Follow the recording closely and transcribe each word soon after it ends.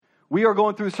We are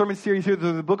going through a sermon series here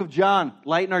through the book of John,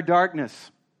 Light in Our Darkness.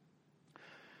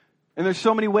 And there's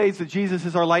so many ways that Jesus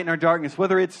is our light in our darkness,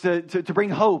 whether it's to bring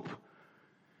hope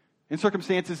in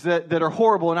circumstances that are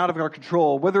horrible and out of our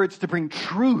control, whether it's to bring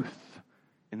truth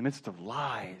in the midst of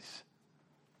lies.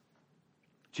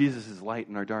 Jesus is light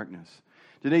in our darkness.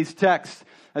 Today's text,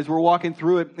 as we're walking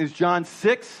through it, is John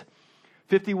 6,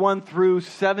 51 through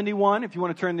 71. If you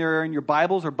want to turn there in your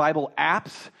Bibles or Bible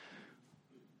apps,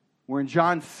 we're in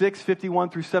John 6,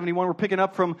 51 through 71. We're picking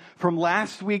up from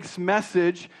last week's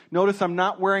message. Notice I'm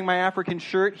not wearing my African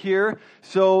shirt here,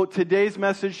 so today's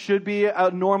message should be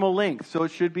a normal length. So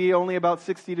it should be only about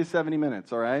 60 to 70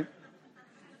 minutes, all right?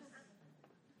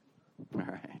 All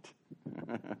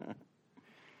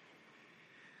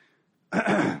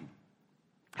right.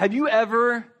 Have you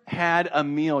ever had a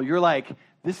meal, you're like,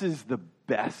 this is the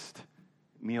best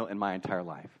meal in my entire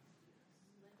life?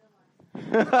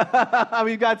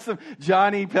 We've got some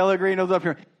Johnny Pellegrinos up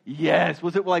here. Yes.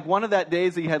 Was it like one of that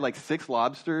days that you had like 6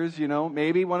 lobsters,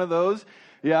 maybe one of those?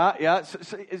 Yeah.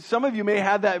 So some of you may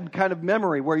have that kind of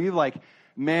memory where you're like,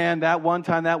 man, that one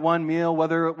time, that one meal,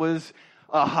 whether it was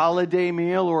a holiday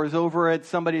meal or is over at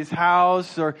somebody's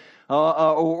house or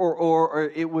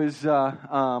it was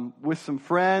with some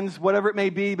friends, whatever it may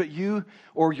be, but you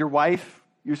or your wife,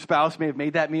 your spouse may have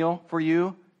made that meal for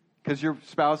you. Because your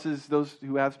spouses, those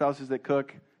who have spouses that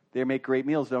cook, they make great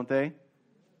meals, don't they?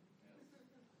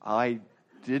 I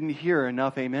didn't hear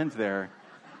enough amens there.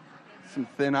 Some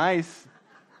thin ice.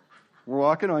 We're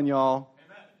walking on, y'all.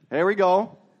 Here we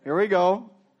go.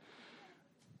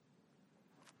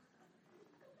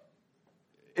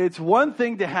 It's one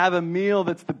thing to have a meal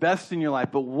that's the best in your life,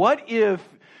 but what if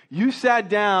you sat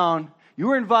down, you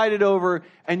were invited over,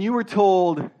 and you were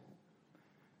told,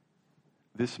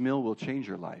 this meal will change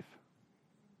your life.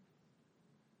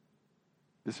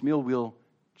 This meal will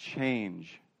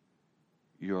change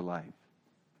your life.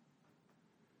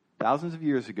 Thousands of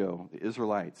years ago, the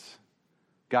Israelites,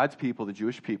 God's people, the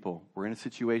Jewish people, were in a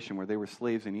situation where they were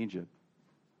slaves in Egypt.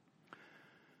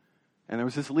 And there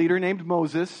was this leader named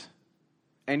Moses,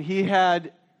 and he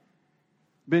had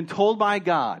been told by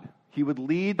God he would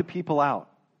lead the people out.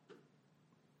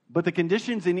 But the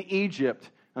conditions in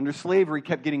Egypt under slavery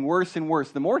kept getting worse and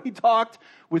worse. The more he talked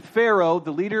with Pharaoh,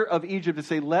 the leader of Egypt, to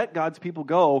say, let God's people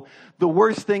go, the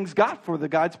worse things got for the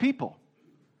God's people.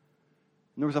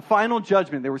 And there was a final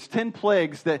judgment. There was 10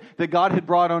 plagues that God had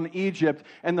brought on Egypt,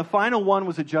 and the final one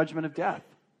was a judgment of death.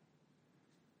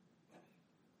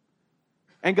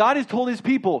 And God has told his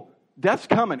people, death's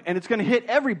coming, and it's going to hit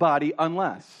everybody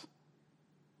unless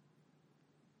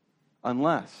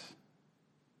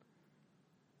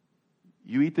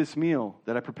you eat this meal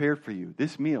that I prepared for you.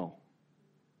 This meal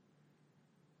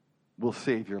will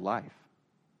save your life.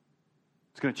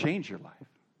 It's going to change your life.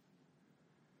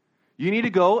 You need to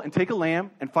go and take a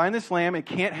lamb and find this lamb. It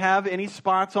can't have any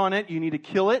spots on it. You need to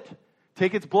kill it,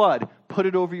 take its blood, put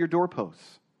it over your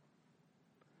doorposts.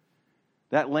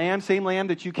 That lamb, same lamb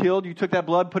that you killed, you took that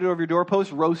blood, put it over your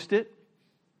doorpost, roast it.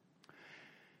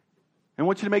 And I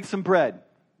want you to make some bread.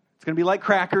 It's going to be like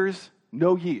crackers,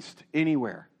 no yeast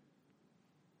anywhere.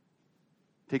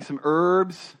 Take some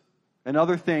herbs and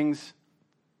other things,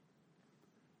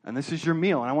 and this is your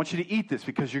meal. And I want you to eat this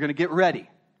because you're going to get ready.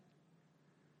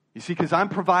 You see, because I'm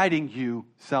providing you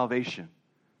salvation.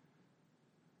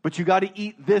 But you got to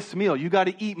eat this meal. You got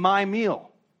to eat my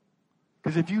meal.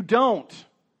 Because if you don't,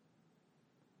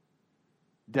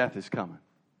 death is coming.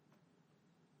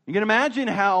 You can imagine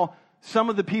how some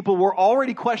of the people were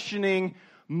already questioning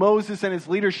Moses and his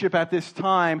leadership at this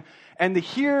time, and to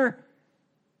hear,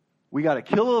 we got to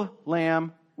kill a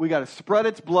lamb, we got to spread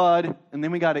its blood, and then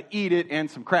we got to eat it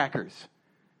and some crackers.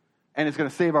 And it's going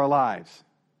to save our lives.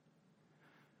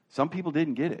 Some people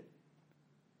didn't get it.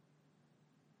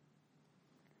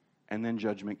 And then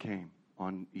judgment came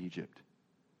on Egypt.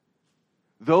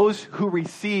 Those who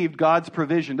received God's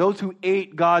provision, those who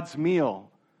ate God's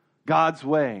meal, God's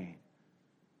way,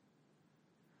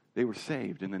 they were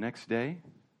saved. And the next day,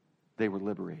 they were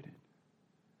liberated.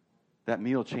 That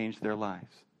meal changed their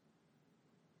lives.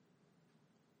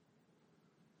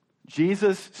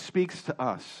 Jesus speaks to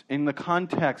us in the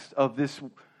context of this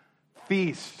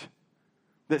feast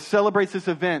that celebrates this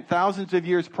event thousands of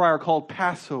years prior called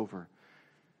Passover.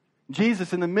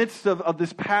 Jesus, in the midst of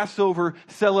this Passover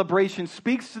celebration,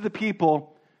 speaks to the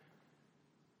people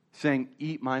saying,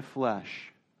 eat my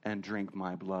flesh and drink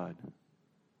my blood.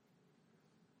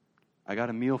 I got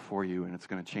a meal for you and it's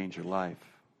going to change your life.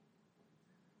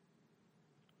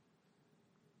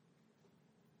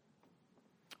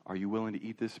 Are you willing to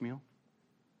eat this meal?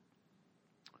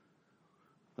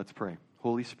 Let's pray.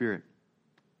 Holy Spirit,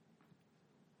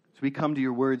 As we come to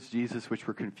your words, Jesus, which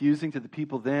were confusing to the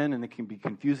people then, and it can be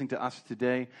confusing to us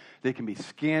today. They can be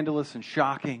scandalous and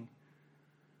shocking.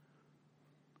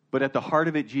 But at the heart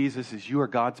of it, Jesus, is you are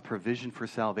God's provision for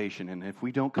salvation. And if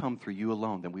we don't come through you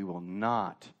alone, then we will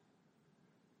not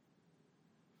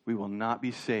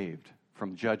be saved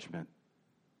from judgment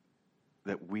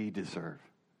that we deserve.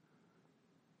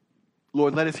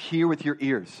 Lord, let us hear with your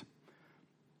ears.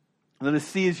 Let us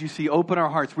see as you see. Open our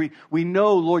hearts. We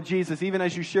know, Lord Jesus, even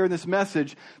as you share this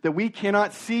message, that we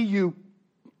cannot see you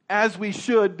as we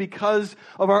should because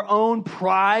of our own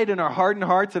pride and our hardened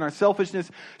hearts and our selfishness.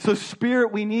 So,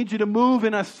 Spirit, we need you to move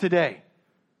in us today.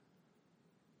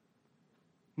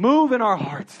 Move in our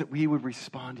hearts that we would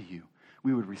respond to you.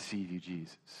 We would receive you,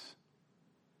 Jesus.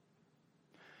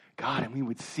 God, and we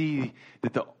would see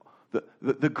that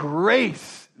the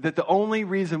grace, that the only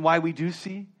reason why we do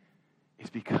see is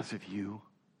because of you.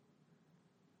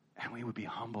 And we would be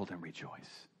humbled and rejoice.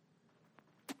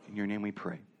 In your name we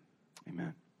pray.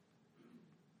 Amen.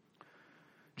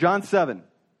 John 7,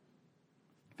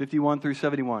 51 through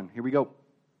 71. Here we go.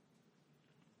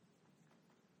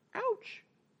 Ouch.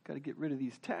 Got to get rid of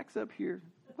these tacks up here.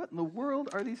 What in the world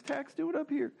are these tacks doing up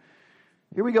here?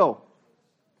 Here we go.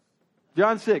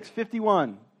 John 6,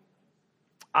 51.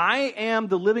 I am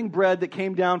the living bread that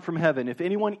came down from heaven. If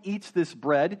anyone eats this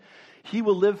bread, he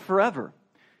will live forever.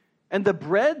 And the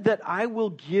bread that I will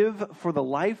give for the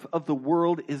life of the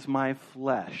world is my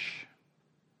flesh.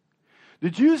 The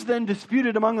Jews then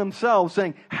disputed among themselves,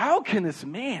 saying, how can this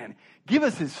man give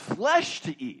us his flesh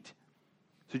to eat?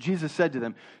 So Jesus said to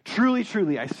them, truly,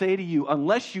 truly, I say to you,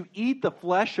 unless you eat the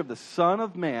flesh of the Son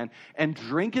of Man and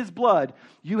drink his blood,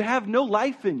 you have no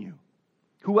life in you.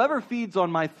 Whoever feeds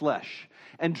on my flesh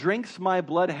and drinks my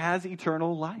blood has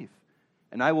eternal life,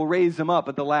 and I will raise him up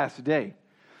at the last day.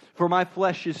 For my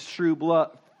flesh is true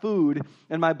food,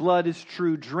 and my blood is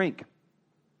true drink.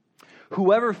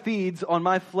 Whoever feeds on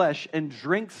my flesh and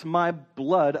drinks my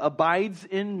blood abides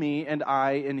in me, and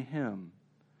I in him.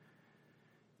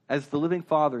 As the living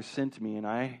Father sent me, and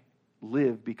I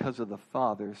live because of the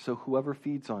Father, so whoever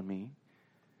feeds on me,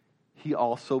 he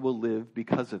also will live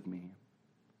because of me.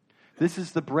 This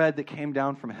is the bread that came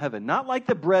down from heaven, not like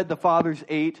the bread the fathers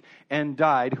ate and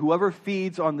died. Whoever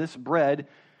feeds on this bread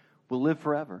will live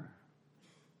forever.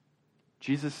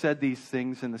 Jesus said these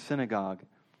things in the synagogue,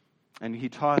 and he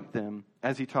taught them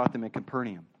as he taught them at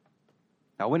Capernaum.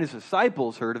 Now, when his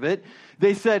disciples heard of it,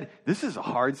 they said, this is a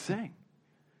hard saying.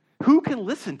 Who can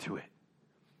listen to it?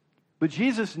 But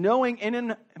Jesus, knowing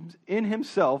in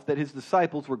himself that his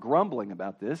disciples were grumbling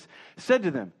about this, said to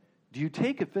them, do you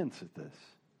take offense at this?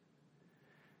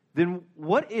 Then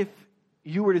what if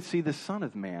you were to see the Son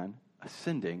of Man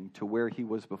ascending to where he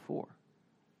was before?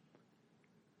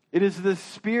 It is the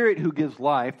Spirit who gives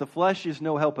life. The flesh is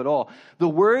no help at all. The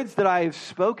words that I have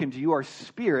spoken to you are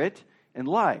spirit and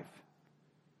life.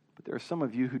 But there are some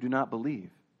of you who do not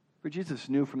believe. For Jesus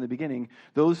knew from the beginning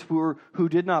those who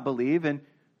did not believe and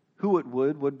who it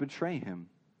would betray him.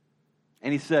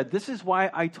 And he said, this is why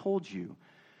I told you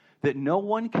that no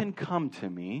one can come to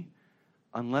me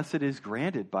unless it is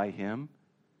granted by him,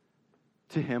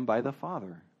 to him by the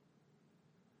Father.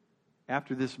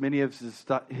 After this, many of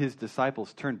his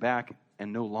disciples turned back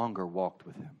and no longer walked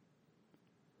with him.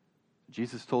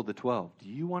 Jesus told the 12, do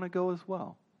you want to go as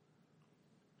well?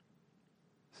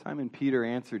 Simon Peter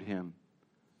answered him,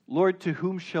 Lord, to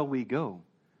whom shall we go?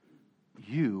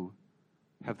 You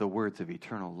have the words of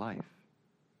eternal life.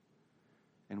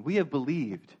 And we have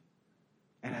believed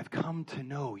and have come to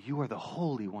know you are the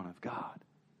Holy One of God.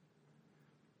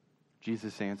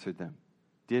 Jesus answered them,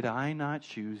 did I not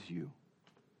choose you,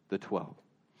 the 12?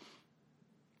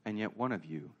 And yet one of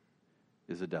you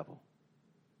is a devil.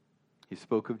 He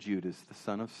spoke of Judas, the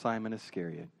son of Simon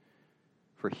Iscariot,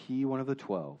 for he, one of the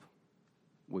 12,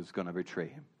 was going to betray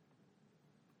him.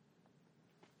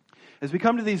 As we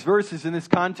come to these verses in this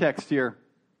context here,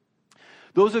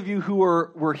 those of you who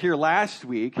were here last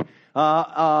week,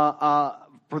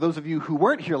 for those of you who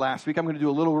weren't here last week, I'm going to do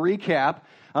a little recap.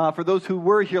 For those who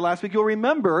were here last week, you'll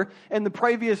remember in the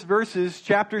previous verses,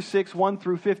 chapter 6, 1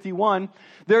 through 51,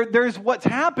 there's what's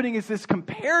happening is this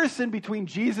comparison between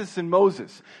Jesus and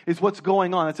Moses is what's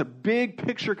going on. It's a big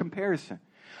picture comparison.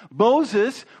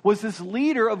 Moses was this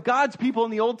leader of God's people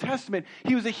in the Old Testament.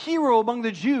 He was a hero among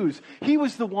the Jews. He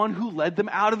was the one who led them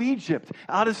out of Egypt,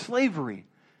 out of slavery.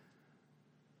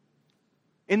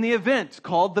 In the event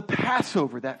called the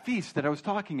Passover, that feast that I was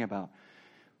talking about.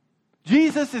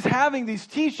 Jesus is having these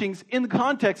teachings in the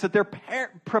context that they're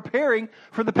preparing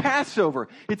for the Passover.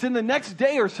 It's in the next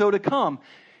day or so to come.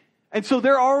 And so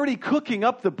they're already cooking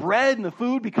up the bread and the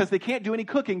food because they can't do any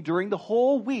cooking during the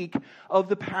whole week of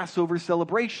the Passover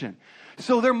celebration.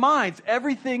 So their minds,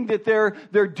 everything that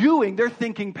they're doing, they're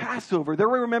thinking Passover. They're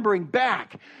remembering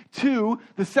back to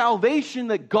the salvation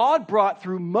that God brought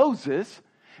through Moses.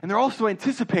 And they're also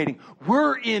anticipating,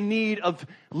 we're in need of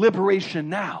liberation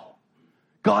now.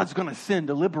 God's going to send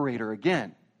a liberator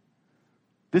again.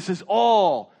 This is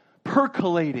all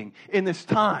percolating in this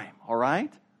time, all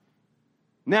right?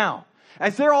 Now,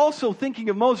 as they're also thinking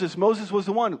of Moses, Moses was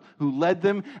the one who led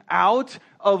them out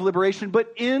of liberation,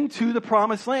 but into the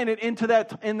promised land. And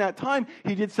in that time,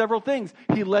 he did several things.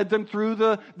 He led them through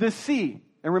the sea.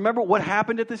 And remember what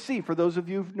happened at the sea, for those of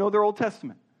you who know their Old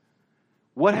Testament.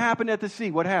 What happened at the sea?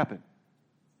 What happened?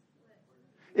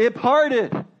 It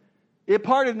parted. It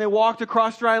parted and they walked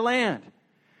across dry land.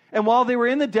 And while they were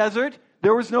in the desert,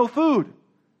 there was no food.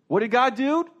 What did God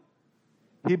do?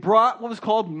 He brought what was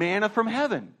called manna from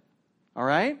heaven. All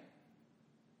right?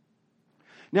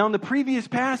 Now, in the previous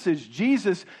passage,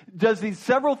 Jesus does these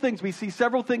several things. We see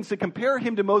several things to compare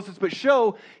him to Moses, but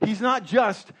show he's not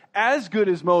just as good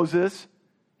as Moses,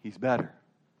 he's better.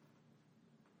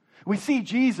 We see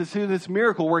Jesus do this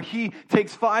miracle where he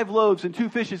takes 5 loaves and 2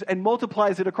 fishes and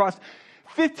multiplies it across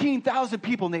 15,000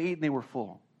 people, and they ate and they were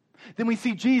full. Then we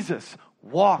see Jesus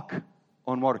walk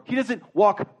on water. He doesn't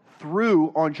walk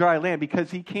through on dry land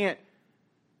because he can't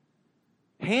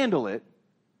handle it.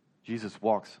 Jesus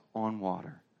walks on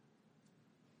water.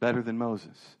 Better than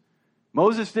Moses.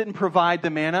 Moses didn't provide the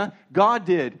manna. God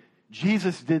did.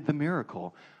 Jesus did the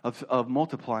miracle of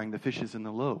multiplying the fishes and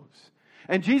the loaves.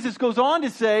 And Jesus goes on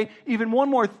to say even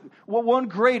one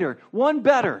greater, one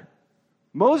better.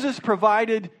 Moses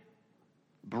provided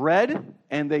bread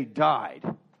and they died.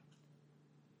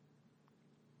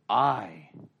 I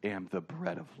am the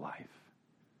bread of life,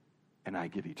 and I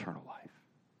give eternal life.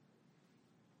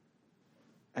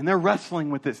 And they're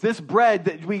wrestling with this. This bread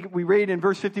that we read in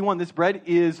verse 51, this bread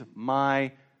is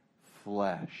my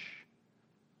flesh.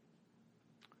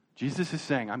 Jesus is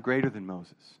saying, I'm greater than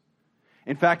Moses.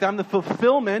 In fact, I'm the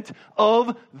fulfillment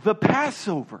of the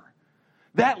Passover.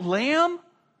 That lamb,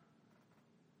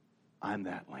 I'm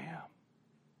that lamb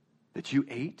that you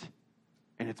ate,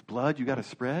 and its blood you got to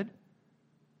spread.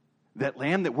 That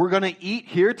lamb that we're going to eat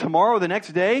here tomorrow, the next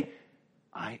day,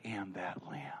 I am that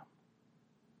lamb.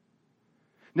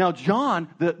 Now, John,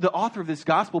 the author of this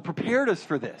gospel, prepared us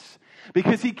for this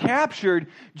because he captured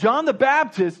John the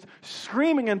Baptist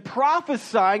screaming and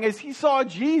prophesying as he saw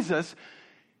Jesus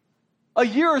a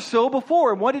year or so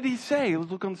before. And what did he say?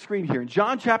 Let's look on the screen here. In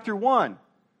John chapter 1,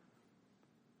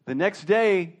 the next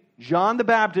day, John the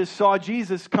Baptist saw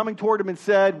Jesus coming toward him and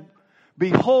said,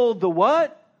 behold, the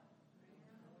what?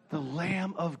 The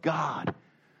Lamb of God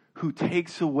who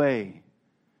takes away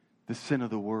the sin of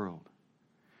the world.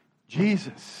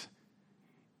 Jesus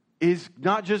is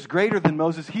not just greater than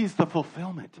Moses, he's the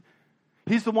fulfillment.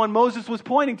 He's the one Moses was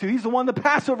pointing to. He's the one the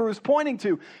Passover was pointing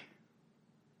to.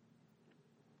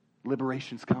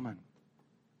 Liberation's coming.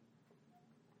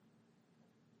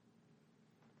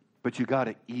 But you got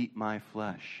to eat my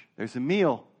flesh. There's a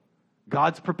meal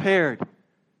God's prepared,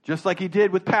 just like he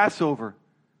did with Passover.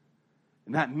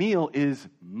 And that meal is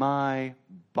my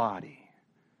body.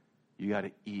 You got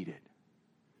to eat it.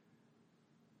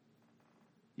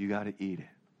 You got to eat it.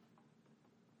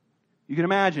 You can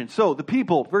imagine. So the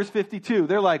people, verse 52,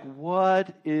 they're like,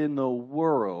 what in the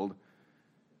world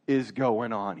is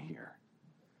going on here?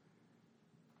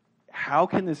 How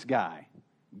can this guy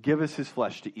give us his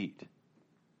flesh to eat?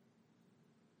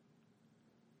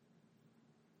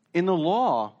 In the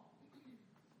law,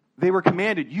 they were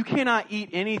commanded, you cannot eat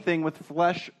anything with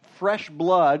fresh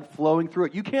blood flowing through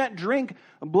it. You can't drink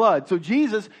blood. So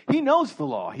Jesus, he knows the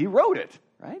law. He wrote it,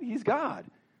 right? He's God.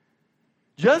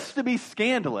 Just to be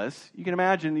scandalous, you can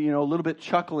imagine, a little bit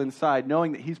chuckle inside,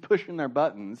 knowing that he's pushing their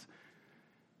buttons,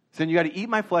 saying, you got to eat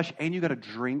my flesh and you got to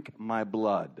drink my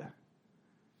blood.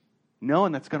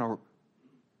 Knowing that's going to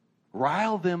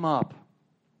rile them up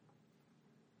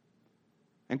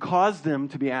and cause them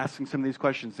to be asking some of these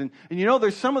questions. And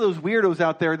there's some of those weirdos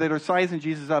out there that are sizing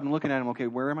Jesus up and looking at him, okay,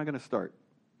 where am I going to start?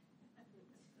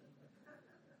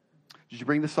 Did you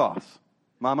bring the sauce?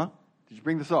 Mama, did you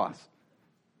bring the sauce?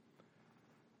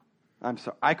 I'm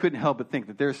sorry, I couldn't help but think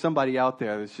that there's somebody out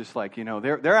there that's just like,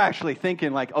 they're actually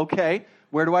thinking like, okay,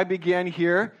 where do I begin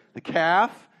here? The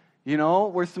calf?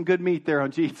 Where's some good meat there on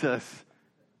Jesus?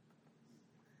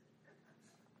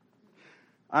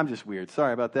 I'm just weird.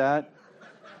 Sorry about that.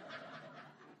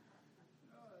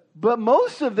 But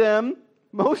most of them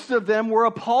were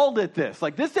appalled at this.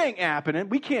 Like, this ain't happening.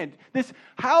 We can't, this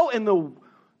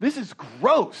is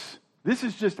gross. This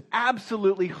is just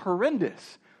absolutely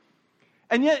horrendous.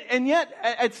 And yet,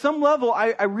 at some level,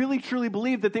 I really truly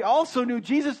believe that they also knew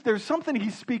Jesus, there's something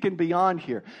he's speaking beyond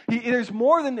here. There's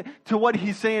more than to what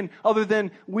he's saying other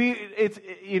than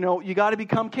you got to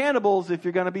become cannibals if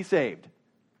you're going to be saved.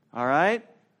 All right?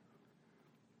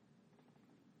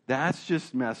 That's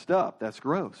just messed up. That's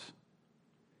gross.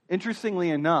 Interestingly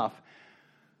enough,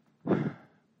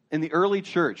 in the early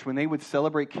church, when they would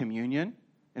celebrate communion,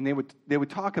 and they would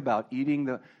talk about eating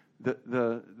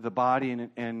the body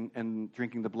and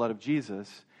drinking the blood of Jesus,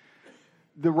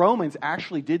 the Romans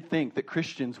actually did think that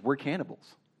Christians were cannibals.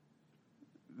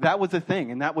 That was a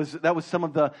thing, and that was some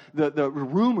of the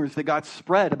rumors that got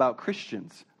spread about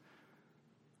Christians.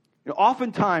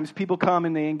 Oftentimes, people come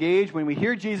and they engage. When we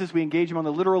hear Jesus, we engage him on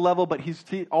the literal level, but he's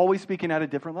always speaking at a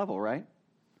different level, right?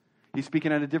 He's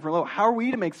speaking at a different level. How are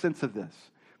we to make sense of this?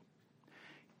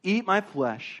 Eat my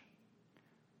flesh,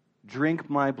 drink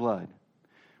my blood.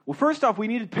 Well, first off, we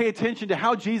need to pay attention to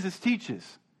how Jesus teaches,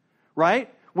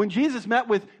 right? When Jesus met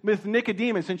with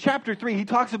Nicodemus in chapter 3, he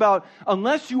talks about,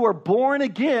 unless you are born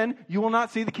again, you will not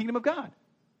see the kingdom of God.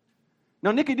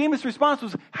 Now, Nicodemus' response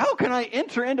was, how can I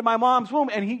enter into my mom's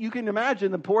womb? And you can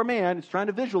imagine the poor man is trying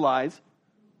to visualize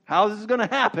how this is going to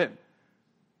happen.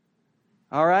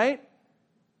 All right?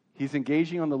 He's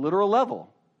engaging on the literal level.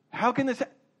 How can this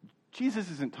Jesus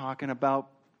isn't talking about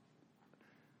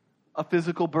a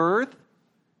physical birth.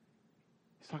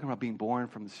 He's talking about being born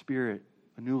from the Spirit,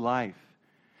 a new life.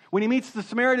 When he meets the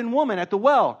Samaritan woman at the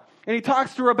well, and he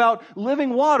talks to her about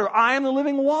living water. I am the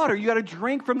living water. You got to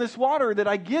drink from this water that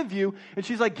I give you. And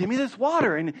she's like, give me this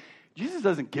water. And Jesus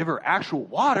doesn't give her actual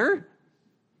water.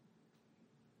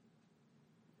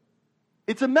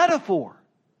 It's a metaphor.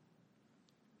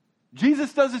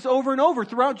 Jesus does this over and over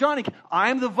throughout John.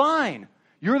 I am the vine.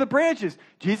 You're the branches.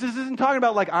 Jesus isn't talking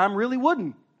about like, I'm really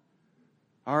wooden.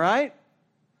 All right?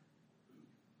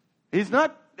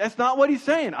 That's not what he's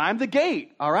saying. I'm the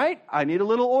gate, all right? I need a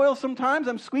little oil sometimes.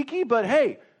 I'm squeaky, but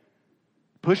hey,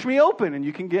 push me open and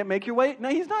you can make your way. No,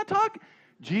 he's not talking.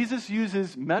 Jesus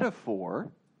uses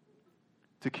metaphor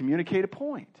to communicate a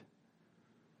point.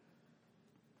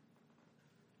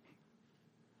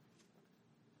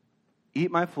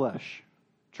 Eat my flesh,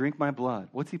 drink my blood.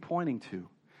 What's he pointing to?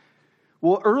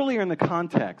 Well, earlier in the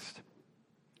context,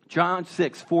 John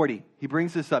 6:40, he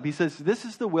brings this up. He says, this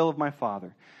is the will of my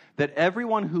Father, that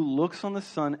everyone who looks on the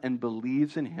Son and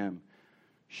believes in him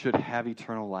should have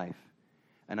eternal life,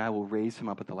 and I will raise him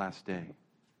up at the last day.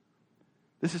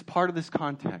 This is part of this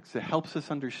context that helps us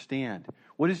understand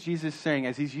what is Jesus saying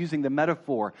as he's using the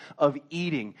metaphor of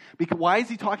eating. Why is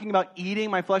he talking about eating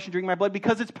my flesh and drinking my blood?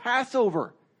 Because it's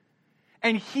Passover,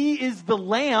 and he is the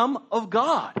Lamb of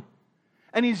God.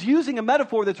 And he's using a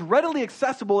metaphor that's readily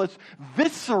accessible, it's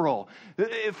visceral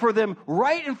for them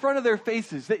right in front of their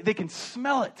faces. They can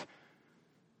smell it.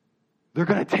 They're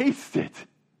going to taste it.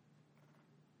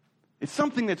 It's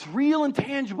something that's real and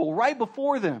tangible right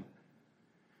before them.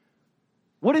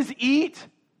 What does eat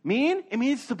mean? It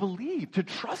means to believe, to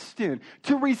trust in,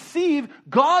 to receive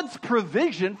God's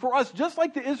provision for us, just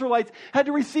like the Israelites had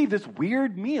to receive this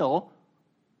weird meal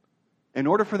in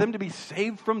order for them to be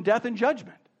saved from death and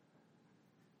judgment.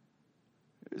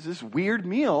 It's this weird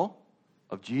meal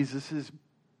of Jesus'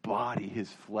 body, his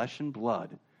flesh and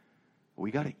blood. We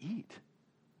got to eat.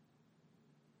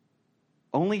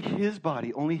 Only his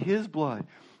body, only his blood.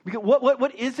 Because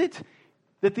what is it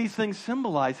that these things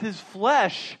symbolize? His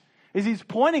flesh, as he's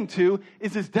pointing to,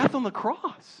 is his death on the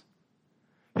cross.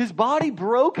 His body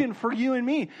broken for you and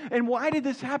me. And why did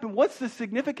this happen? What's the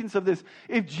significance of this?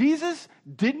 If Jesus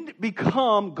didn't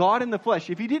become God in the flesh,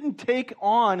 if he didn't take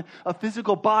on a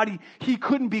physical body, he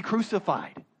couldn't be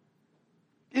crucified.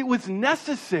 It was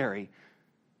necessary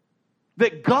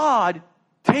that God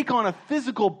take on a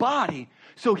physical body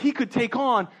so he could take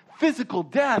on physical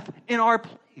death in our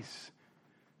place.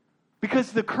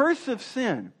 Because the curse of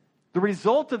sin, the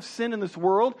result of sin in this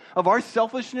world, of our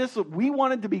selfishness, we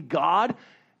wanted to be God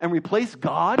and replace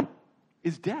God,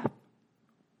 is death.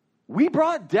 We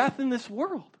brought death in this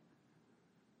world.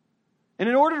 And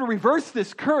in order to reverse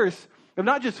this curse of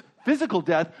not just physical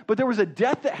death, but there was a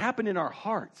death that happened in our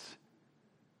hearts.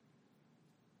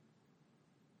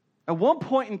 At one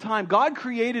point in time, God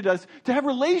created us to have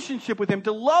relationship with him,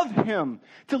 to love him,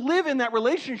 to live in that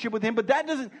relationship with him, but that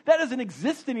doesn't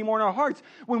exist anymore in our hearts.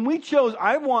 When we chose,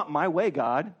 I want my way,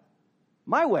 God,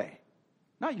 my way.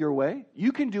 Not your way.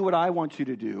 You can do what I want you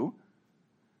to do,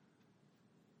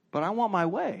 but I want my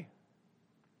way.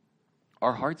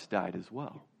 Our hearts died as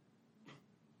well.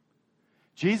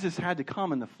 Jesus had to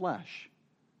come in the flesh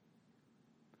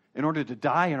in order to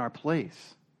die in our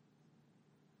place.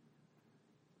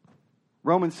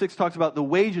 Romans 6 talks about the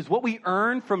wages, what we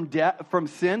earn from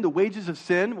sin, the wages of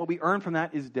sin, what we earn from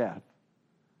that is death.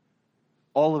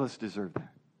 All of us deserve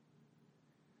that.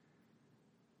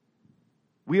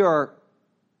 We are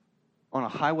on a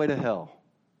highway to hell.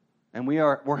 And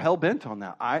we're hell-bent on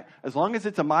that. As long as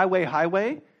it's a my way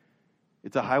highway,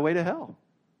 it's a highway to hell.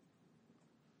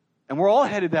 And we're all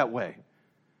headed that way.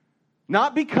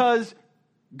 Not because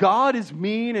God is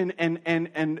mean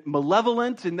and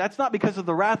malevolent, and that's not because of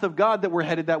the wrath of God that we're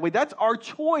headed that way. That's our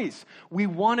choice. We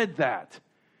wanted that.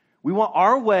 We want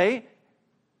our way,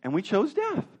 and we chose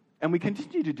death. And we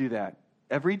continue to do that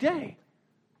every day.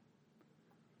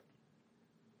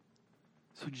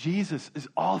 So Jesus is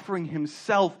offering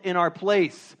himself in our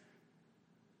place.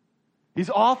 He's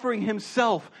offering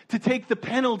himself to take the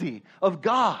penalty of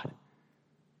God.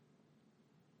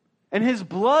 And his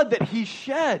blood that he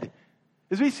shed.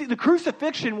 As we see, the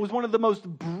crucifixion was one of the most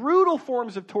brutal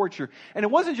forms of torture. And it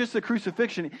wasn't just the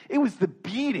crucifixion, it was the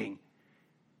beating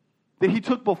that he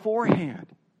took beforehand.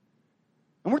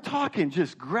 And we're talking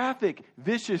just graphic,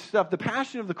 vicious stuff. The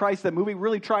Passion of the Christ, that movie,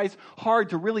 really tries hard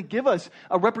to really give us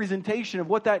a representation of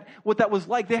what that was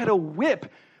like. They had a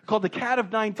whip called the Cat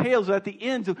of Nine Tails. At the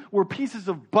ends were pieces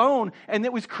of bone, and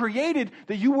it was created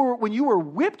that when you were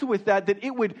whipped with that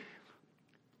it would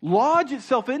lodge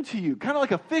itself into you, kind of like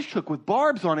a fish hook with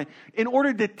barbs on it, in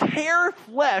order to tear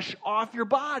flesh off your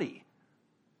body.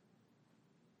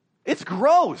 It's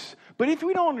gross. But if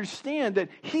we don't understand that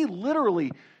he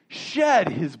literally shed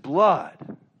his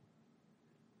blood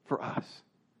for us.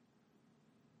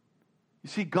 You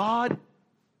see, God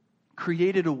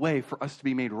created a way for us to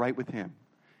be made right with him.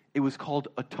 It was called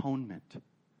atonement.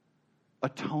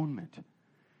 Atonement.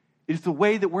 It is the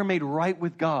way that we're made right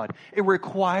with God. It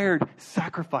required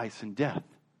sacrifice and death.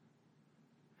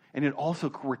 And it also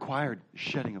required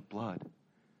shedding of blood.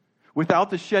 Without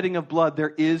the shedding of blood,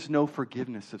 there is no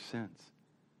forgiveness of sins.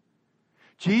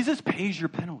 Jesus pays your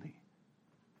penalty.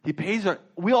 He pays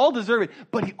we all deserve it,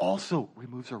 but he also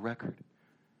removes our record.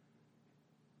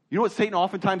 You know what Satan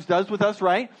oftentimes does with us,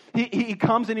 right? He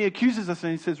comes and he accuses us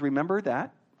and he says, remember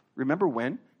that? Remember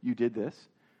when you did this?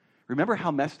 Remember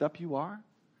how messed up you are?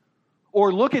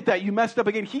 Or look at that, you messed up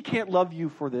again. He can't love you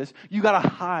for this. You got to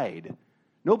hide.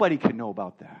 Nobody can know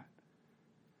about that.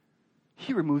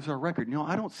 He removes our record. No,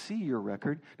 I don't see your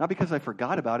record. Not because I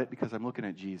forgot about it, because I'm looking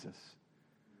at Jesus.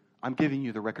 I'm giving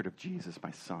you the record of Jesus,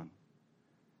 my son.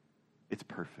 It's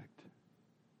perfect.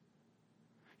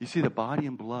 You see, the body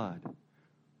and blood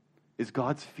is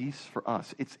God's feast for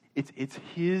us. It's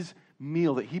his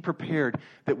meal that he prepared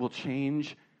that will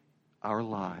change our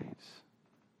lives.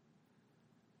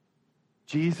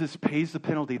 Jesus pays the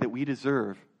penalty that we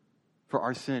deserve for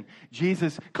our sin.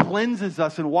 Jesus cleanses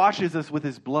us and washes us with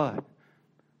his blood.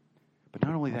 But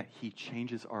not only that, he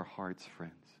changes our hearts,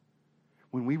 friends.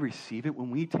 When we receive it, when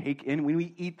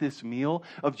we eat this meal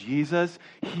of Jesus,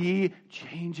 he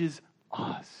changes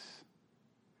us.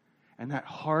 And that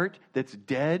heart that's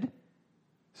dead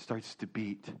starts to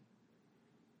beat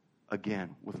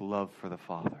again with love for the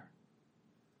Father.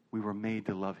 We were made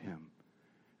to love him.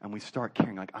 And we start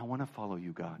caring, like, I want to follow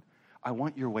you, God. I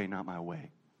want your way, not my way.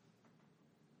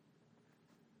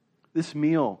 This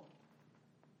meal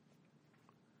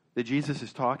that Jesus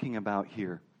is talking about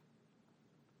here,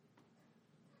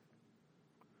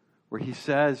 where he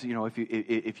says, you know,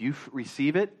 if you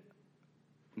receive it,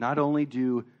 not only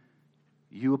do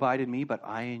you abide in me, but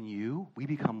I in you, we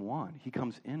become one. He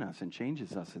comes in us and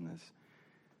changes us in this.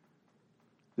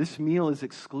 This meal is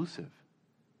exclusive.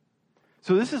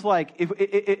 So this is like,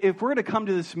 if we're going to come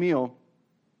to this meal,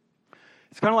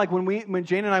 it's kind of like when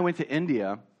Jane and I went to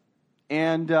India,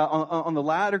 and on the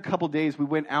latter couple days, we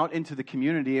went out into the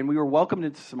community, and we were welcomed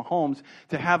into some homes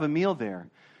to have a meal there.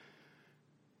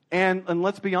 And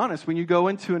let's be honest, when you go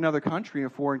into another country, a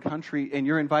foreign country, and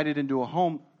you're invited into a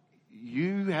home,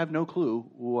 you have no clue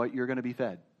what you're going to be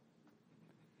fed.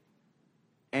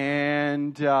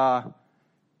 And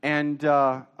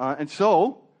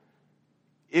so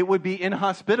it would be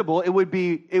inhospitable. It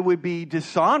would be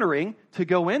dishonoring to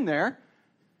go in there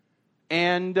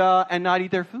and not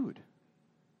eat their food.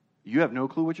 You have no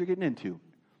clue what you're getting into.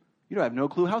 You don't have no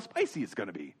clue how spicy it's going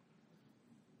to be.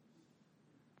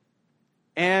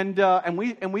 And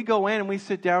we go in and we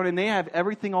sit down and they have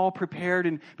everything all prepared,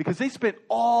 and because they spent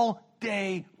all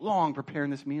day long preparing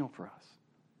this meal for us.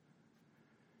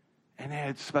 And they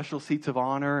had special seats of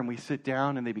honor, and we sit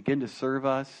down and they begin to serve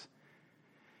us.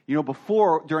 You know,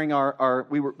 before, during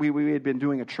we had been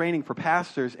doing a training for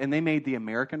pastors, and they made the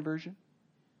American version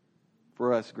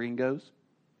for us gringos.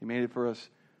 They made it for us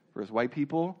white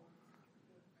people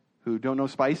who don't know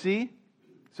spicy.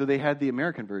 So they had the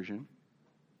American version.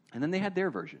 And then they had their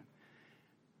version.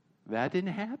 That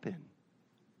didn't happen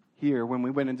here when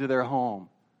we went into their home.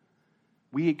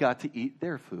 We got to eat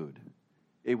their food.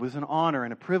 It was an honor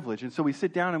and a privilege. And so we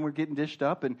sit down and we're getting dished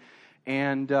up.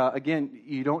 And again,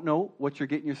 you don't know what you're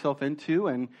getting yourself into.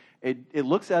 And it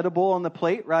looks edible on the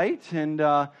plate, right? And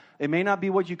it may not be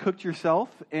what you cooked yourself.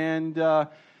 And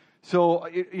so,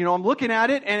 I'm looking at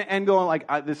it and going like,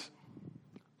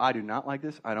 I do not like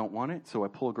this. I don't want it. So I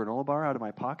pull a granola bar out of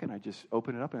my pocket and I just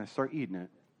open it up and I start eating it.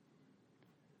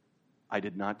 I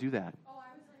did not do that.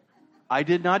 I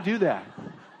did not do that.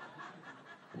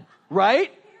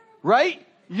 Right? Right?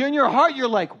 You in your heart, you're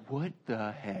like, what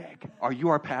the heck? Are you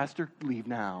our pastor? Leave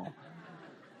now.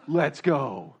 Let's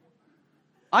go.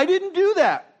 I didn't do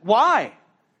that. Why?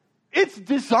 It's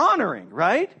dishonoring,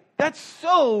 right? That's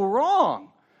so wrong.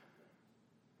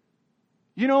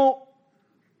 It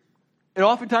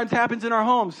oftentimes happens in our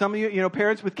homes. Some of you,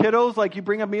 parents with kiddos, like you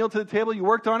bring a meal to the table, you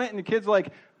worked on it, and the kid's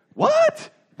like, what?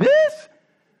 This?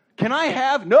 Can I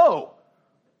have? No.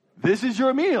 This is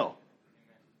your meal.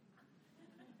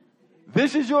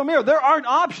 This is your meal. There aren't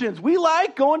options. We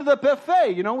like going to the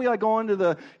buffet. We like going to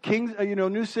the King's,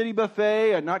 New City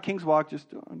Buffet, not King's Walk.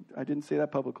 I didn't say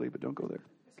that publicly, but don't go there.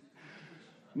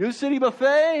 New City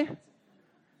Buffet,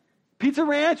 Pizza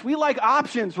Ranch. We like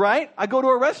options, right? I go to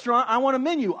a restaurant. I want a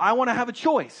menu. I want to have a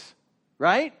choice,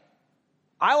 right?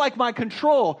 I like my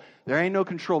control. There ain't no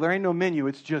control. There ain't no menu.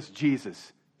 It's just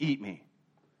Jesus. Eat me.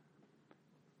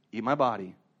 Eat my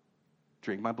body.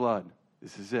 Drink my blood.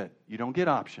 This is it. You don't get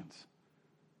options.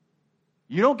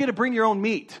 You don't get to bring your own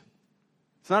meat.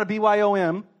 It's not a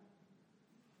BYOM.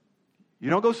 You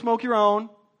don't go smoke your own,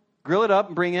 grill it up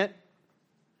and bring it.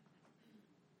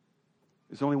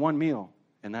 There's only one meal,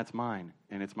 and that's mine,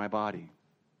 and it's my body.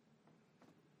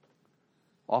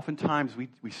 Oftentimes,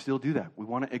 we still do that. We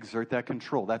want to exert that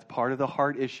control. That's part of the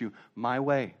heart issue. My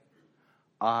way.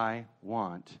 I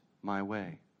want my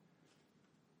way.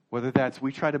 Whether that's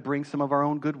we try to bring some of our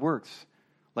own good works.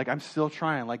 Like I'm still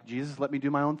trying. Like Jesus, let me do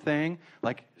my own thing.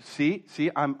 Like see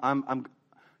how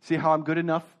I'm good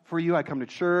enough for you. I come to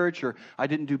church, or I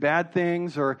didn't do bad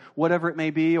things, or whatever it may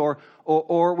be, or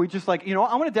we just like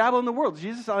I want to dabble in the world.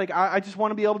 Jesus, I just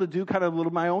want to be able to do kind of a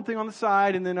little my own thing on the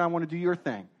side, and then I want to do your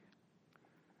thing.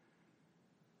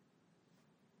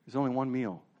 There's only one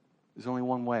meal. There's only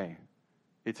one way.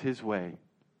 It's His way,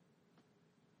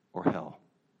 or hell.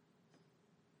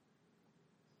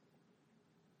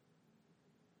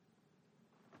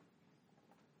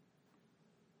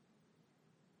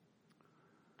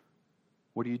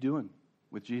 What are you doing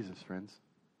with Jesus, friends?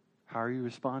 How are you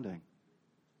responding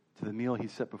to the meal He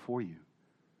set before you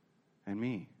and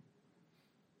me?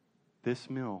 This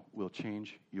meal will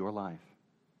change your life.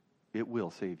 It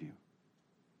will save you.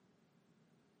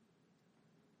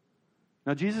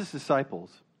 Now, Jesus' disciples,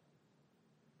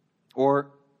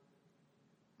 or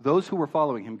those who were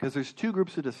following Him, because there's two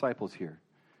groups of disciples here.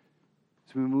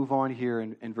 So we move on here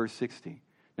in verse 60.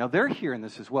 Now, they're hearing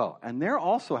this as well, and they're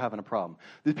also having a problem.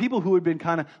 The people who had been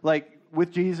kind of like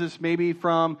with Jesus maybe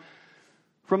from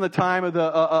the time of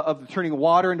the turning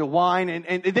water into wine,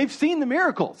 and they've seen the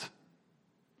miracles.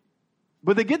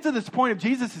 But they get to this point of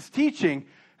Jesus' teaching,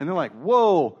 and they're like,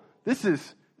 whoa, this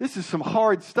is some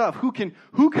hard stuff. Who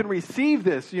can receive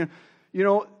this?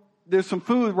 There's some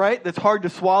food, right, that's hard to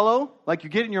swallow. Like you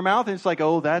get it in your mouth, and it's like,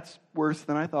 oh, that's worse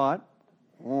than I thought.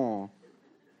 Oh,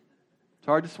 it's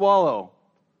hard to swallow.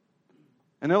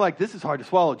 And they're like, this is hard to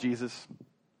swallow, Jesus.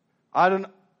 I don't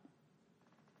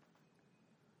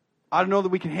know that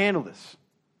we can handle this.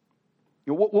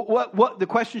 What the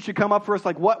question should come up for us,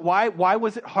 like why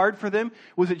was it hard for them?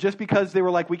 Was it just because they were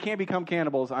like, we can't become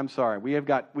cannibals? I'm sorry. We've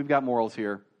got morals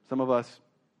here. Some of us,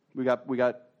 we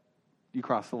got you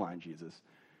crossed the line, Jesus.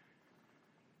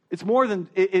 It's more than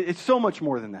it's so much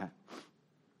more than that.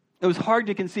 It was hard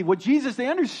to conceive. They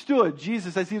understood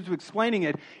Jesus as He was explaining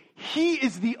it. He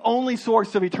is the only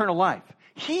source of eternal life.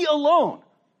 He alone.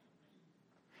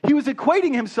 He was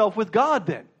equating Himself with God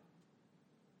then.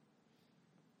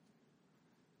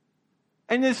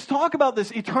 And this talk about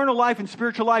this eternal life and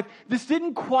spiritual life, this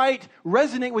didn't quite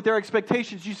resonate with their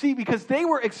expectations. You see, because they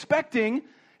were expecting,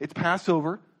 it's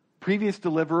Passover, previous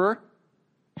deliverer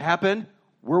happened.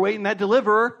 We're waiting that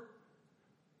deliverer.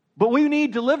 But we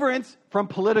need deliverance from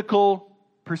political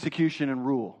persecution and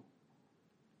rule.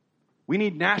 We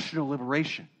need national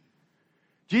liberation.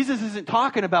 Jesus isn't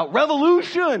talking about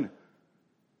revolution.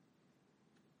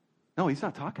 No, He's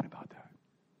not talking about that.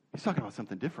 He's talking about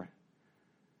something different.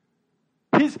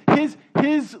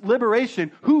 His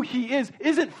liberation, who He is,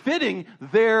 isn't fitting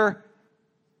their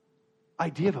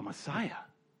idea of a Messiah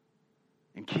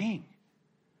and King.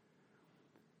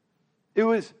 It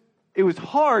was It was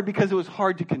hard because it was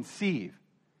hard to conceive.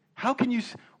 How can you,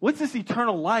 what's this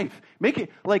eternal life? Make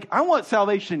it, like, I want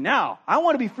salvation now. I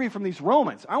want to be free from these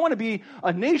Romans. I want to be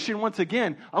a nation once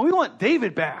again. We want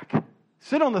David back.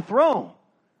 Sit on the throne.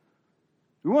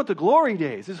 We want the glory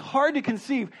days. It's hard to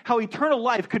conceive how eternal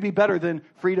life could be better than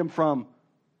freedom from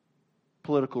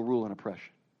political rule and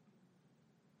oppression.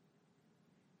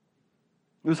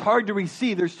 It was hard to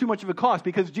receive. There's too much of a cost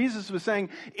because Jesus was saying,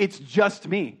 it's just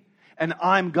me and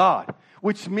I'm God,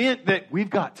 which meant that we've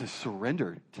got to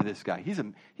surrender to this guy. He's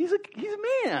a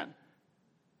man.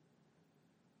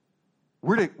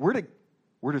 We're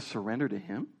to surrender to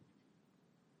him.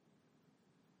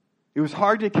 It was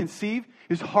hard to conceive.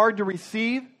 It was hard to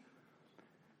receive.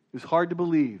 It was hard to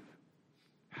believe.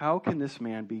 How can this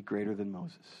man be greater than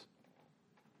Moses?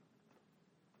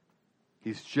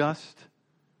 He's just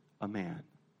a man.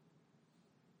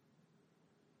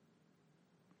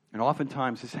 And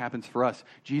oftentimes this happens for us.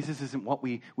 Jesus isn't what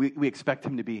we expect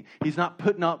him to be. He's not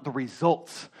putting out the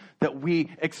results that we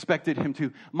expected him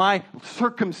to. My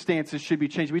circumstances should be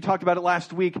changed. We talked about it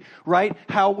last week, right?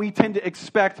 How we tend to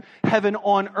expect heaven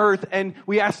on earth. And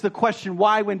we ask the question,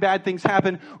 why when bad things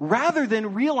happen? Rather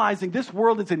than realizing this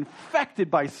world is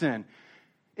infected by sin.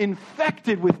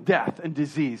 Infected with death and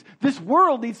disease. This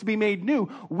world needs to be made new.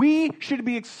 We should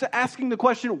be asking the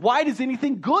question, why does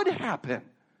anything good happen?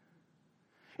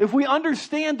 If we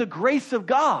understand the grace of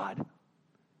God,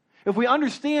 if we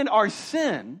understand our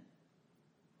sin,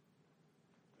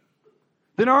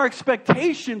 then our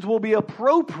expectations will be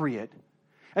appropriate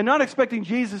and not expecting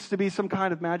Jesus to be some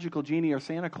kind of magical genie or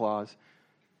Santa Claus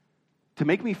to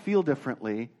make me feel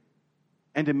differently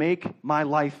and to make my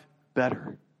life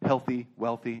better, healthy,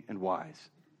 wealthy, and wise.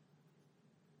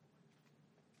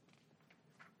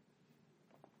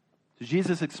 So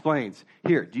Jesus explains,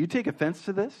 here, do you take offense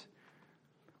to this?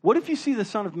 What if you see the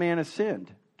Son of Man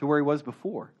ascend to where he was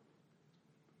before?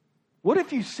 What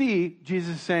if you see,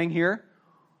 Jesus is saying here,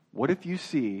 what if you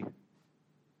see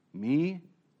me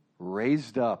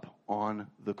raised up on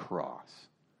the cross?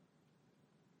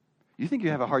 You think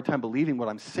you have a hard time believing what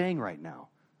I'm saying right now.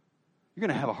 You're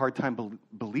going to have a hard time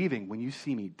believing when you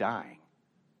see me dying.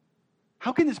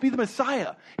 How can this be the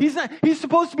Messiah? He's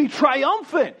supposed to be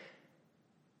triumphant.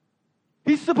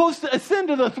 He's supposed to ascend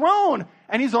to the throne,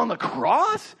 and he's on the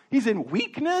cross. He's in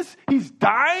weakness. He's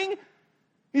dying.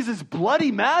 He's this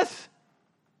bloody mess.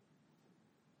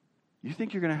 You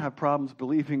think you're going to have problems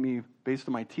believing me based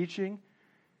on my teaching?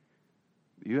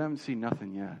 You haven't seen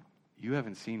nothing yet. You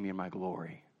haven't seen me in my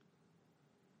glory.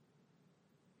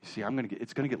 You see,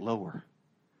 it's going to get lower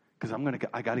because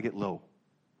I got to get low.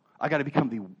 I got to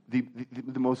become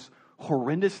the most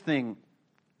horrendous thing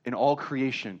in all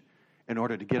creation in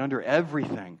order to get under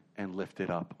everything and lift it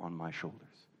up on my shoulders.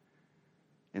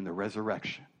 In the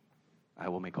resurrection, I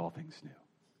will make all things new.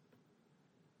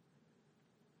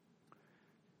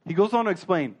 He goes on to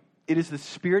explain, it is the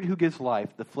Spirit who gives life.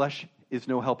 The flesh is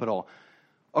no help at all.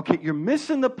 Okay, you're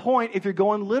missing the point if you're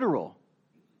going literal.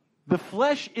 The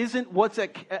flesh isn't what's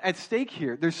at stake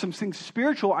here. There's something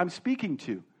spiritual I'm speaking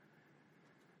to.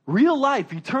 Real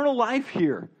life, eternal life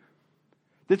here.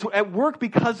 That's at work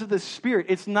because of the Spirit.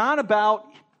 It's not about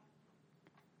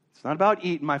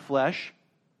eating my flesh.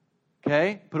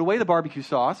 Okay? Put away the barbecue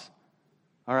sauce.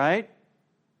 All right?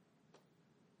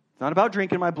 It's not about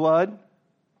drinking my blood.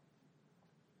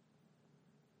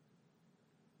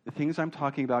 The things I'm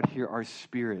talking about here are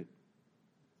spirit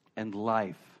and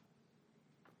life.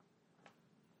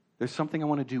 There's something I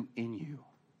want to do in you.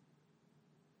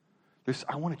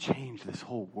 I want to change this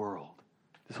whole world,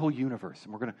 this whole universe.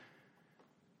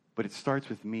 But it starts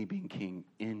with me being king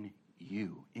in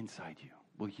you, inside you.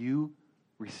 Will you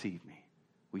receive me?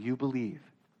 Will you believe?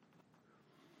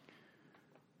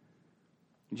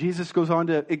 Jesus goes on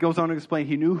to explain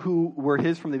he knew who were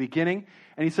his from the beginning.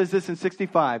 And he says this in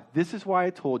 65, this is why I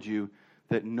told you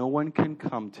that no one can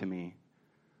come to me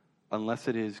unless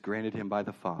it is granted him by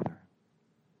the Father.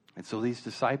 And so these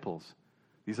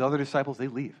other disciples, they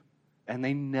leave. And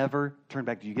they never turn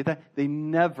back. Do you get that? They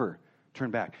never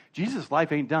turn back. Jesus'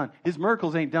 life ain't done. His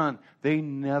miracles ain't done. They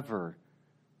never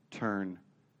turn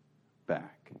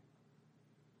back.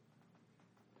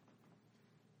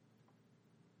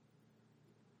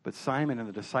 But Simon and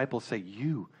the disciples say,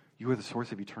 you are the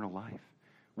source of eternal life.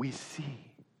 We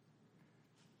see.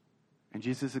 And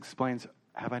Jesus explains,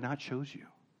 have I not chose you?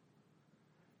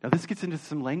 Now this gets into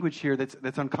some language here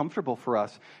that's uncomfortable for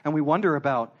us. And we wonder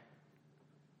about,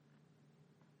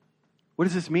 what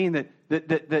does this mean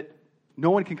that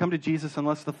no one can come to Jesus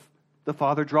unless the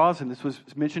Father draws him? This was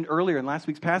mentioned earlier in last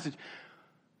week's passage.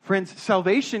 Friends,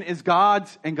 salvation is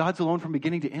God's and God's alone from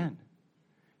beginning to end.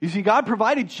 You see, God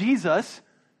provided Jesus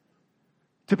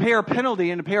to pay our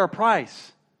penalty and to pay our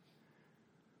price.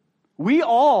 We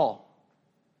all,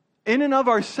 in and of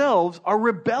ourselves, are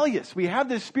rebellious. We have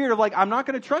this spirit of like, I'm not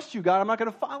going to trust you, God. I'm not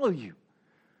going to follow you.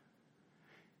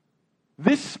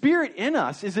 This spirit in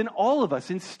us is in all of us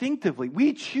instinctively.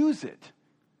 We choose it.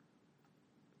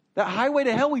 That highway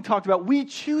to hell we talked about, we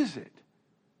choose it.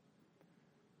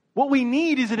 What we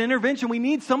need is an intervention. We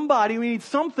need somebody, we need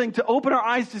something to open our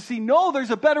eyes to see, no, there's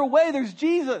a better way. There's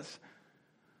Jesus.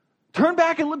 Turn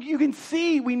back and look. You can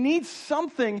see we need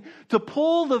something to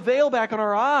pull the veil back on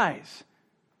our eyes.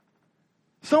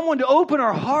 Someone to open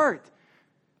our heart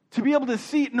to be able to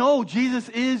see, no, Jesus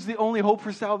is the only hope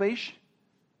for salvation.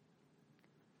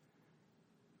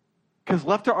 Because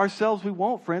left to ourselves, we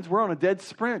won't, friends. We're on a dead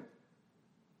sprint.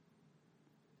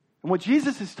 And what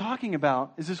Jesus is talking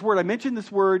about is this word. I mentioned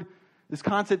this word, this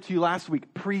concept to you last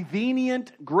week.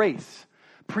 Prevenient grace.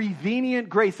 Prevenient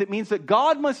grace. It means that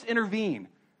God must intervene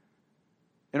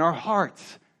in our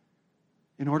hearts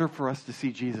in order for us to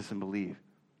see Jesus and believe.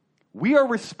 We are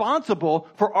responsible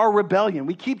for our rebellion.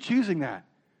 We keep choosing that.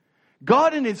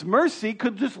 God in His mercy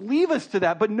could just leave us to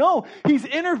that. But no, He's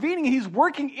intervening. He's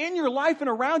working in your life and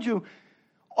around you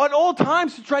at all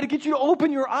times to try to get you to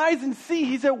open your eyes and see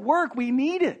He's at work. We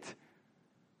need it.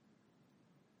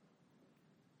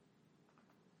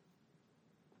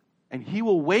 And He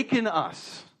will waken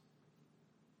us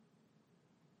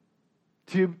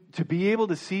to be able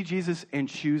to see Jesus and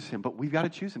choose Him. But we've got to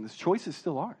choose Him. This choice is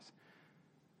still ours.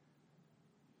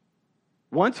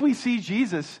 Once we see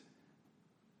Jesus,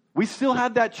 we still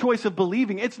have that choice of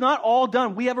believing. It's not all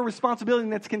done. We have a responsibility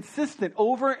that's consistent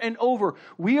over and over.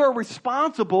 We are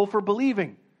responsible for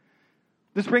believing.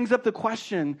 This brings up the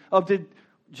question of, did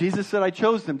Jesus said, I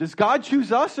chose them. Does God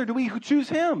choose us or do we choose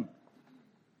Him?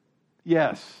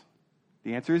 Yes.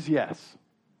 The answer is yes.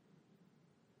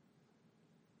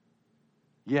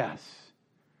 Yes.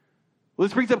 Well,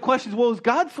 this brings up questions. Well, is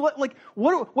God select, like,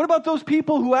 what about those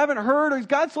people who haven't heard? Or is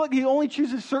God select, He only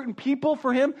chooses certain people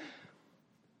for Him?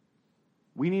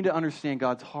 We need to understand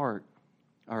God's heart,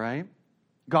 all right?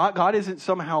 God isn't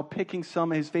somehow picking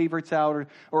some of His favorites out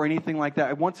or anything like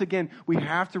that. Once again, we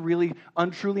have to really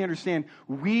truly understand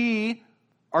we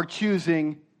are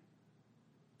choosing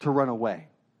to run away,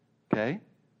 okay?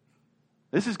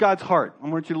 This is God's heart. I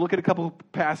want you to look at a couple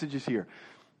of passages here.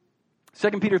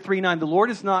 2 Peter 3:9, the Lord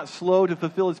is not slow to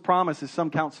fulfill His promise, as some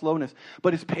count slowness,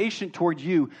 but is patient toward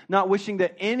you, not wishing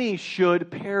that any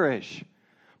should perish,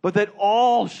 but that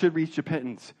all should reach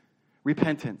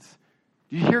repentance.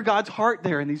 Do you hear God's heart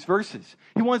there in these verses?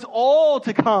 He wants all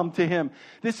to come to Him.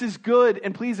 This is good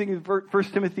and pleasing in 1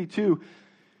 Timothy 2.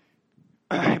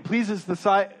 It pleases the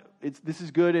sight. This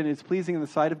is good and it's pleasing in the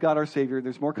sight of God our Savior.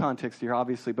 There's more context here,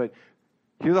 obviously, but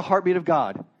hear the heartbeat of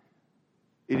God.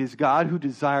 It is God who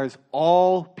desires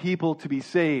all people to be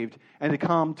saved and to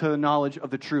come to the knowledge of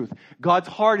the truth. God's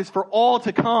heart is for all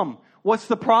to come. What's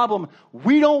the problem?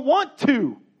 We don't want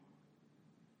to.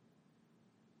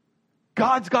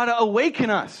 God's got to awaken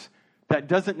us. That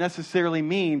doesn't necessarily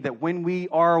mean that when we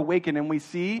are awakened and we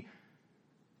see,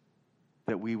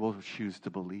 that we will choose to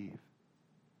believe.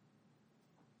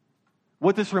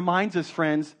 What this reminds us,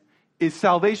 friends, is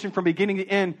salvation from beginning to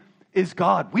end is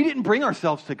God. We didn't bring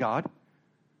ourselves to God.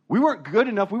 We weren't good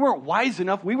enough. We weren't wise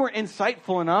enough. We weren't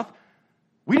insightful enough.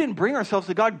 We didn't bring ourselves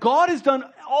to God. God has done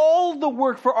all the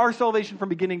work for our salvation from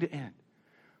beginning to end.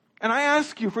 And I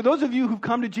ask you, for those of you who've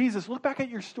come to Jesus, look back at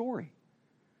your story.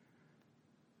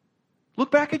 Look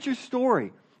back at your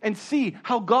story and see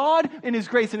how God, in His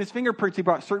grace and His fingerprints, He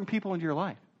brought certain people into your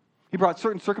life. He brought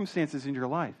certain circumstances into your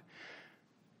life.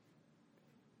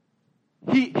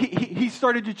 He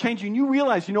started to change you, and you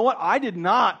realize, you know what? I did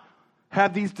not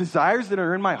have these desires that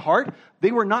are in my heart.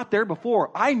 They were not there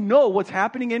before. I know what's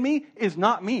happening in me is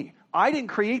not me. I didn't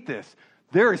create this.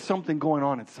 There is something going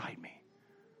on inside me.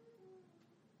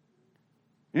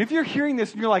 And if you're hearing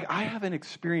this and you're like, I haven't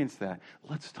experienced that,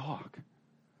 let's talk.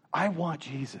 I want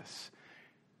Jesus.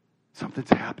 Something's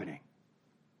happening.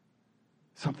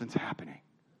 Something's happening.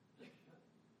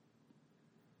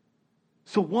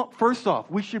 So first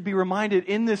off, we should be reminded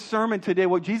in this sermon today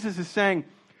what Jesus is saying.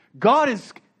 God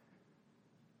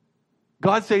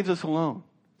saves us alone,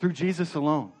 through Jesus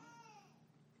alone.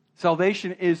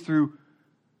 Salvation is through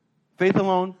faith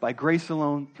alone, by grace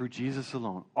alone, through Jesus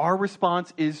alone. Our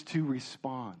response is to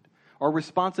respond. Our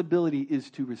responsibility is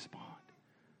to respond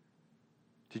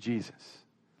to Jesus.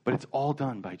 But it's all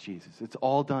done by Jesus. It's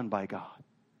all done by God.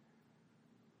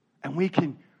 And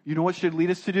you know what should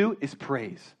lead us to do? Is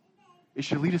praise. It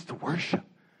should lead us to worship.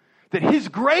 That His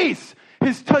grace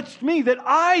has touched me, that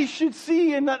I should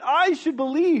see and that I should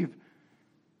believe.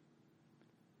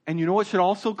 And you know what should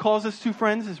also cause us to,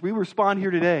 friends, as we respond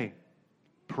here today?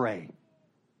 Pray.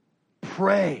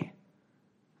 Pray.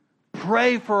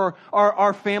 Pray for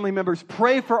our family members.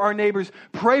 Pray for our neighbors.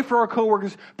 Pray for our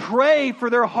coworkers. Pray for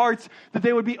their hearts that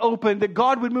they would be open, that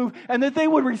God would move, and that they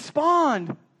would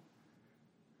respond.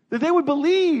 That they would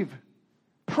believe.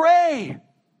 Pray.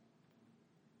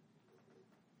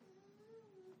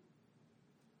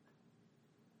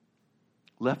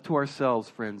 Left to ourselves,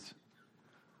 friends,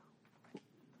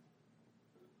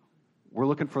 we're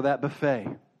looking for that buffet.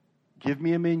 Give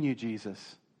me a menu,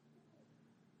 Jesus.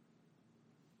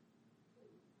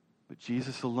 But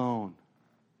Jesus alone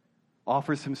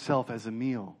offers himself as a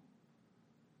meal.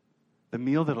 The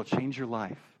meal that'll change your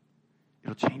life.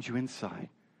 It'll change you inside.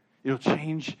 It'll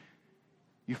change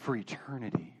you for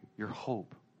eternity, your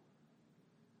hope.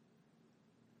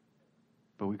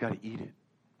 But we've got to eat it.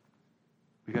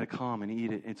 We've got to come and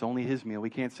eat it. It's only his meal. We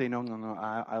can't say, no,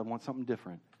 I want something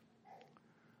different.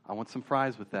 I want some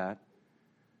fries with that.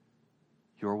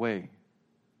 Your way,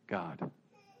 God.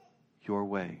 Your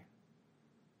way.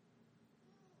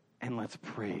 And let's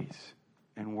praise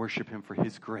and worship him for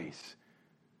his grace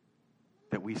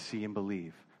that we see and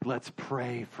believe. Let's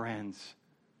pray, friends,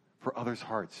 for others'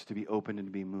 hearts to be opened and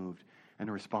to be moved and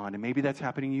to respond. And maybe that's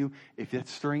happening to you. If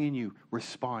that's stirring in you,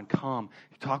 respond. Come.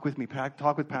 Talk with me.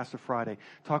 Talk with Pastor Friday.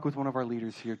 Talk with one of our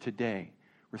leaders here today.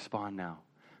 Respond now.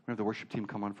 We're going to have the worship team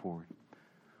come on forward.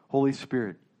 Holy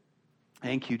Spirit,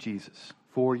 thank you, Jesus,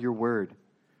 for your word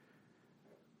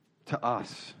to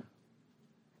us.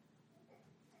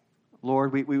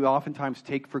 Lord, we oftentimes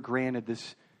take for granted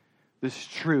this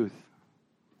truth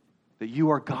that you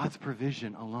are God's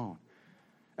provision alone.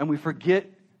 And we forget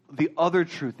the other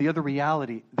truth, the other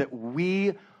reality, that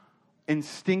we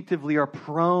instinctively are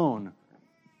prone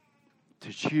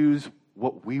to choose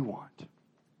what we want.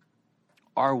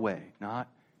 Our way, not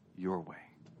your way.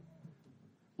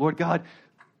 Lord God,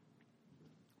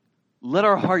 let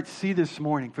our hearts see this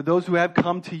morning. For those who have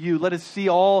come to you, let us see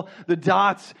all the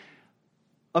dots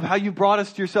of how you brought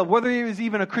us to yourself, whether it was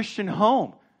even a Christian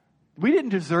home. We didn't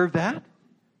deserve that.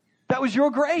 That was your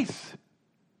grace.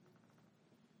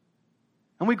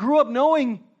 And we grew up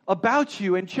knowing about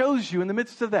you and chose you in the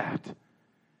midst of that.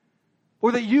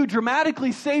 Or that you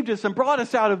dramatically saved us and brought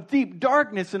us out of deep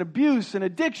darkness and abuse and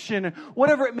addiction and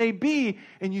whatever it may be,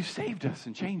 and you saved us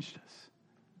and changed us.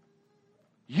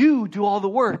 You do all the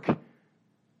work.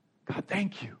 God,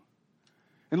 thank you.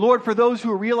 And Lord, for those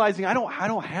who are realizing, I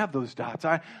don't have those dots.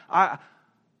 I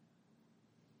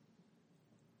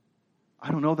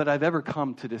don't know that I've ever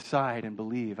come to decide and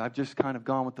believe. I've just kind of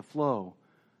gone with the flow.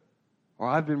 Or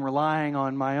I've been relying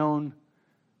on my own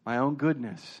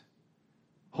goodness.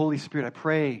 Holy Spirit, I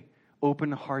pray,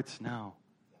 open hearts now.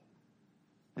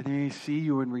 That they may see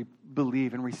you and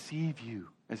believe and receive you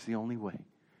as the only way.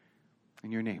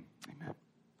 In your name, amen.